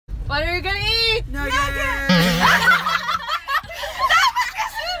What are you gonna eat? Nuggets!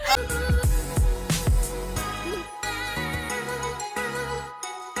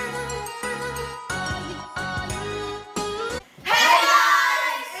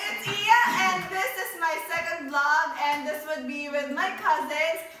 With my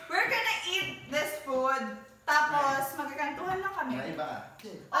cousins, we're gonna eat this food. Tapos, magkakantuhan lang kami.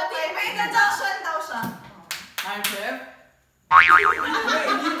 Okay, may introduction daw siya. I'm Cliff. Wait, you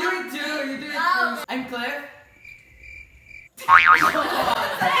do it too. You do it first. I'm Cliff. My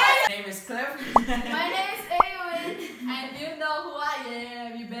name is Cliff. My name is Awen, and you know who I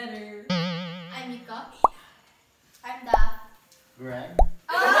am. You better. I'm Mika. I'm Daph. Greg.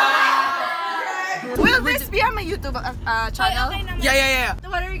 Will this be on my YouTube channel? Yeah.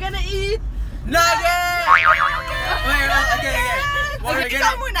 What are you gonna eat? Nuggets! Wait, okay. What are you Ikaw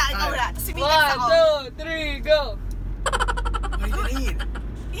gonna muna, ikaw muna. Si Mika ako. 1, 2, 3, go! What are you gonna eat?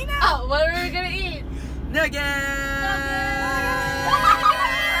 Oh, what are we gonna eat? Nuggets!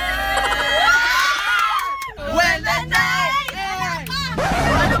 When the night ends!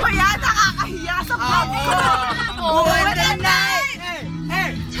 Ano ba yan? Nakakahiya sa vlog ko. When the night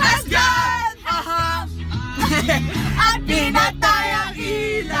has gone! At pinatay ang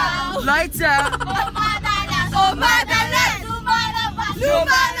ilaw. Lights out! O madalas!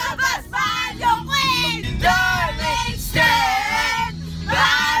 Lumalabas pa yung queen! Darling, stand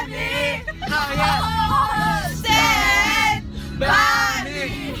by me! Stand by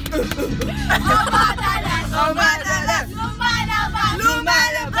me! O madalas!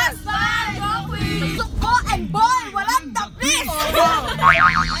 Lumalabas pa yung queen! Suko and boy! Walang tapis!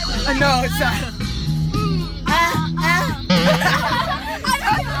 Ano? Sa...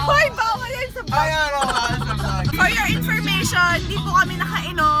 Hoy, bawal yan sa vlog! For your information, hindi po kami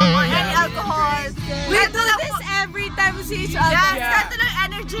nakainom or any alcohol. We do this every time we see each other. Yes, ganito lang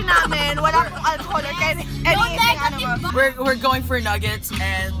energy namin. Wala pong alcohol or anything. We're going for nuggets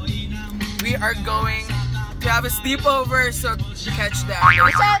and we are going to have a sleepover, so catch that.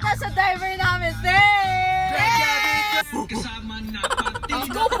 Shout out sa driver namin, Let's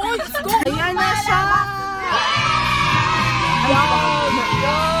go, boys! Go! Ayan na siya!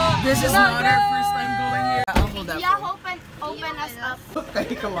 This is not our first time going here. I'll hold that. Yeah, open us up.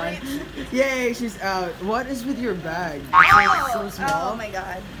 Okay, come on. Yay, she's out. What is with your bag? It's like so small. Oh my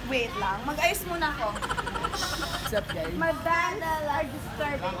god. Wait lang. Mag-ayos muna ako. What's up, guys? My bags are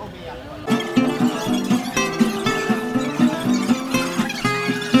disturbing.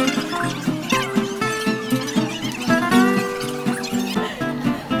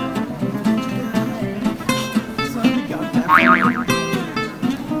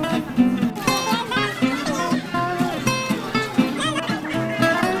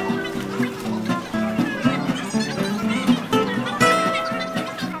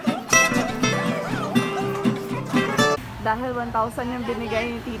 Dahil 1,000 yung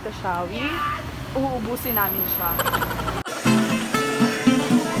binigay ni Tita Shawi, uubusin namin siya.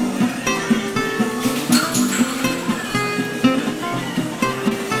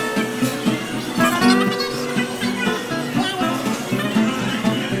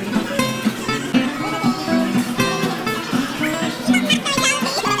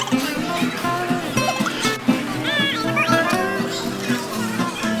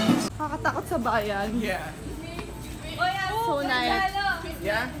 Nakakatakot sa bayan. Yeah. So nice.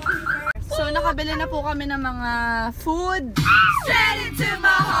 Yeah? So nakabili na po kami ng mga food. Straight into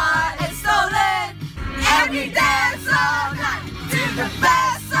my heart and stolen every dance all night to the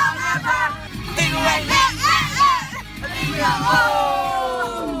best song ever. Think right now.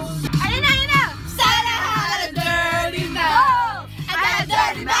 Ayun na. Sana had a dirty mouth. I got a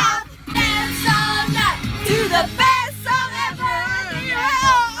dirty mouth. Dance all night to the best song ever.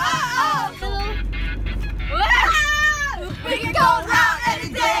 We can go out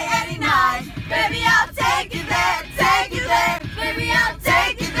any day, any night. Baby, I'll take you there, Baby, I'll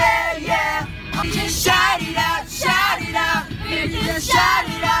take you there, yeah. Just shout it out, Baby, just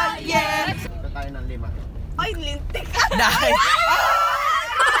shout it out, yeah. Ito tayo ng 5. Ay, lintik. Nice.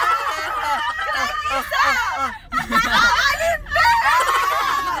 Isa! Lintik!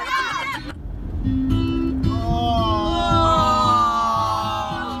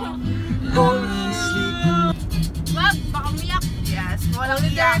 Wag, baka umiyak. Yes, walang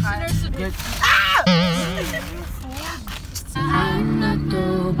iyakan. Walang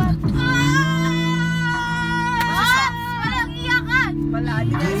iyakan. Wala,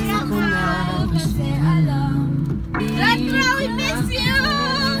 di na iyakan. Kasi alam. Jetro, we miss you!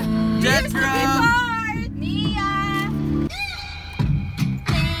 Jetro! Mia!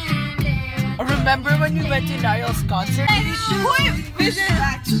 Remember when we went to Niall's concert? Uy! Vision!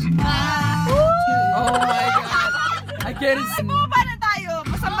 Get it. Bumaba na tayo.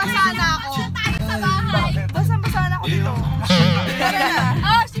 Basang-basa na ako. Tayo sa bahay. Basang-basa na ako dito. Tara na.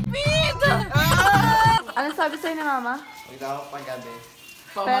 Oh, si Pete! Anong sabi sa'yo ni Mama? Wala ako paggabi.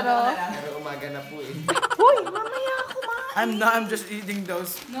 Pero umaga na po eh. Uy, mamaya kumain. I'm just eating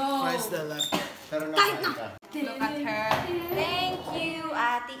those. No. Price the left. Pero nakain ka. Look at her. Thank you,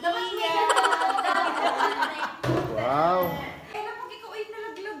 Ate Iya. Wow. Eh, napag ikaw ay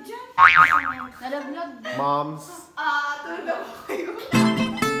nalaglag dyan. Nalaglag. Moms. Tulog ako kayo.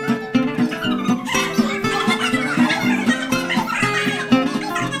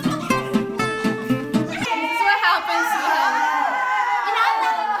 So what happens when...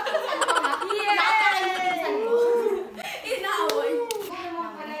 Inaaway.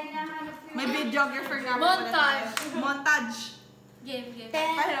 May videographer nga po Montage. Montage. Game.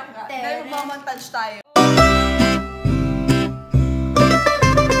 Mahirap nga. Dahil magmamontage tayo.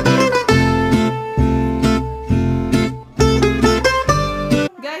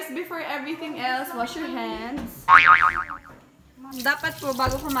 Guys, before everything else, wash your hands. Dapat po,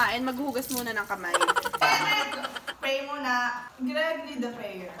 bago kumain, maghugas muna ng kamay. Pray muna. Greg, read the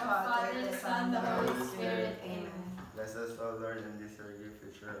prayer. Father, Son, the Holy Spirit. Amen. Bless us, O Lord, and this our gift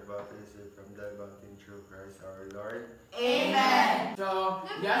which are about to receive from thy bounty through Christ our Lord. Amen. So,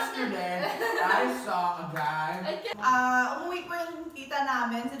 yesterday, I saw a guy. Umuwi po yung tita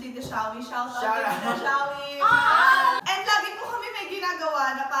namin, si Tita Shawi. Shout out Shout to Tita out. Shawi. And lagi po kami may ginagawa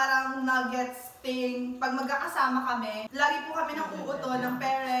na parang nuggets thing. Pag magkakasama kami, lagi po kami nang uuto ng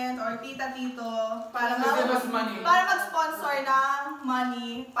parent or tita-tito para To give us money. para mag-sponsor ng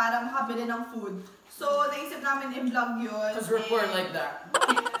money para makabili ng food. So, naisip namin i-vlog yun. Because we're poor like that.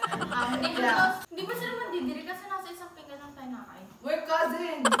 Hindi ba sila mandidiri kasi nasa isang pinggan lang tayo nakain? We're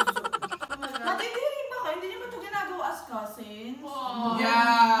cousins. Oh my God. Matindiri ba kayo? Hindi niyo ba ito ginagawa as cousins?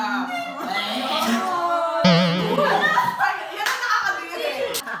 Yeah. Ay, yan ang nakakadiri.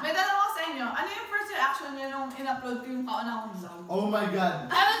 May tanong ako sa inyo. Ano yung first reaction niyo nung in-upload ko yung kauna kong vlog? Oh my God.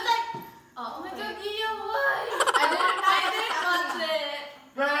 I was like, oh my God, Iya, why? I didn't watch it.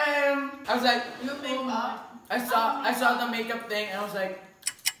 Fame. I was like, You make up? I saw the makeup thing and I was like,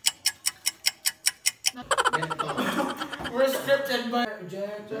 we're scripted, but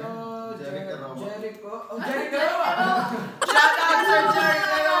Jericho. Oh, Jericho. Shout out to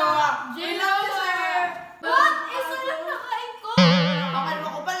Jericho. Gino, what? Isa lang nakain ko. Pakalma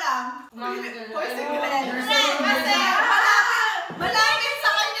ko pa lang. Hoy, secret. Kasi malapit sa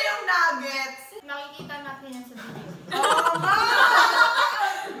kanya yung nuggets. Nakikita natin yan sa video. Oo nga!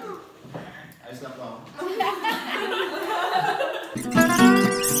 Ayos na po.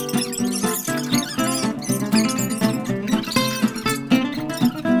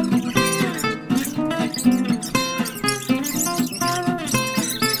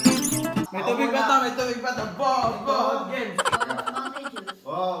 May tubig pa to. Bo, game. Mountain juice.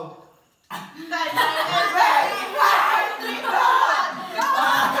 Wow.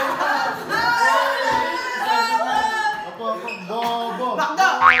 Bobo.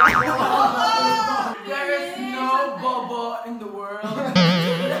 There is no Bobo in the world.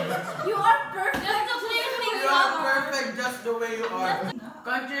 You are perfect. Just to clear things You are up. perfect just the way you are.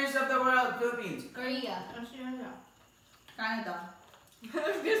 Countries of the world, Philippines. Korea. Australia. Canada.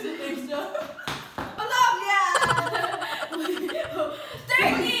 Asia. Colombia!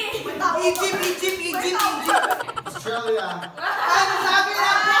 Turkey. Egypt! Australia. Ano sabi na?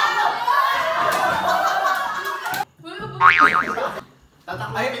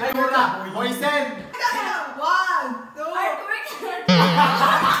 Tatakay muna. Moisen. 1, 2,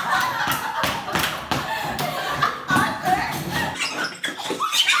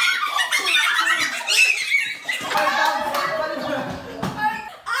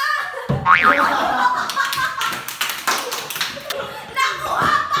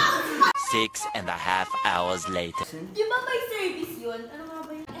 Six and a half hours later. Di ba may service yun? Ano nga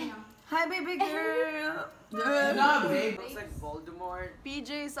ba yun? Hi, baby girl! No, babe. Looks like Voldemort.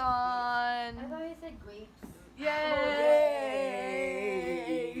 PJ's on! I thought you said grapes. Yay!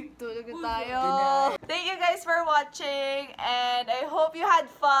 Tulog na tayo! Thank you guys for watching and I hope you had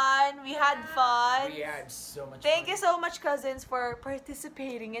fun. We had fun. We had so much Thank you so much, cousins, for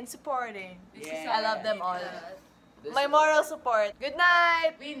participating and supporting. Yeah. I love them all. My moral support. Good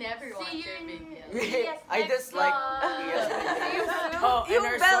night! We never watch See you your in- videos. I just like Oh, and Yung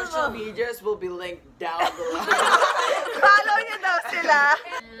our bell social mo. medias will be linked down below. Follow nyo daw sila.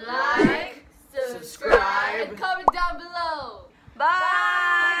 Like, subscribe, and comment down below. Bye!